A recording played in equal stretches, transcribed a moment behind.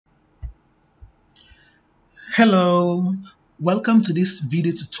Hello, welcome to this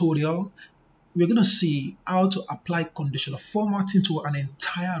video tutorial. We're going to see how to apply conditional formatting to an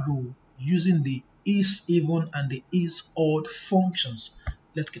entire row using the ISEVEN and the ISODD functions.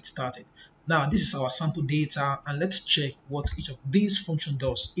 Let's get started. Now, this is our sample data, and let's check what each of these functions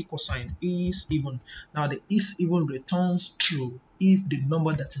does. Equal sign ISEVEN. Now, the ISEVEN returns true if the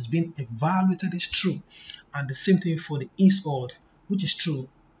number that is being evaluated is true, and the same thing for the ISODD, which is true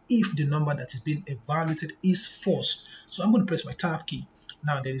if the number that is being evaluated is false. So I'm going to press my tab key.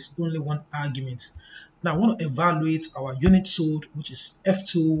 Now there is only one argument. Now I want to evaluate our unit sold, which is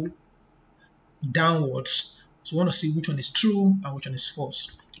F2 downwards. So I want to see which one is true and which one is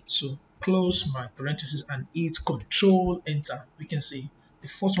false. So close my parentheses and hit Control Enter. We can see the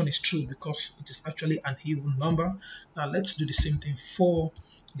first one is true because it is actually an even number. Now let's do the same thing for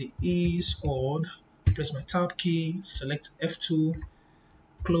the ISODD. Press my tab key, select F2,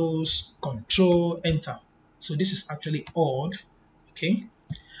 close, Control Enter. So this is actually odd. Okay,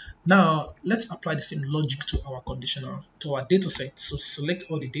 now let's apply the same logic to our conditional, to our data set. So select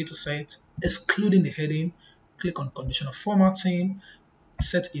all the data sets excluding the heading, click on conditional formatting,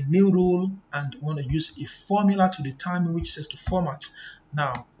 set a new rule, and want to use a formula to determine which cells to format.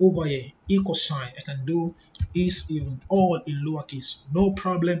 Now over here, equal sign, I can do ISEVEN all in lowercase, no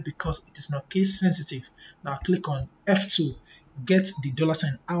problem because it is not case sensitive. Now click on F2, get the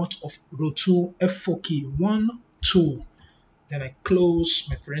 $ out of row 2, F4 key, 1, 2. Then I close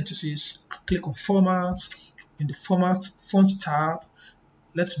my parentheses, click on Format. In the Format Font tab,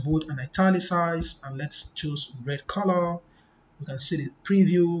 let's bold and italicize, and let's choose red color. You can see the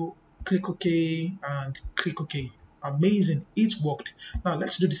preview, click OK, and click OK. Amazing, it worked. Now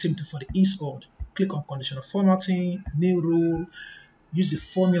let's do the same thing for the ISODD. Click on conditional formatting, new rule, use the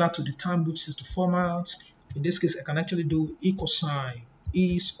formula to determine which cells to format. In this case, I can actually do equal sign,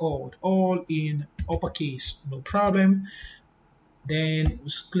 ISODD, all in uppercase, no problem. Then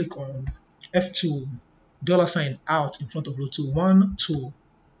we click on F2, $ out in front of row 2, 1, 2.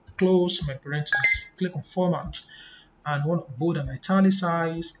 Close my parentheses, click on Format, and want to bold and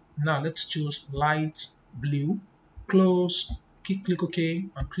italicize. Now let's choose light blue, close, click OK,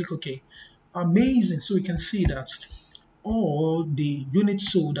 and click OK. Amazing. So we can see that all the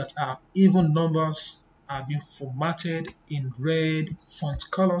units sold that are even numbers are being formatted in red font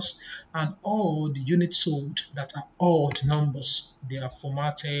colors, and all the units sold that are odd numbers, they are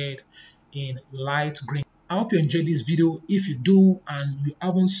formatted in light green. I hope you enjoyed this video. If you do and you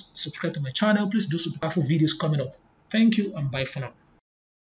haven't subscribed to my channel, please do subscribe for videos coming up. Thank you and bye for now.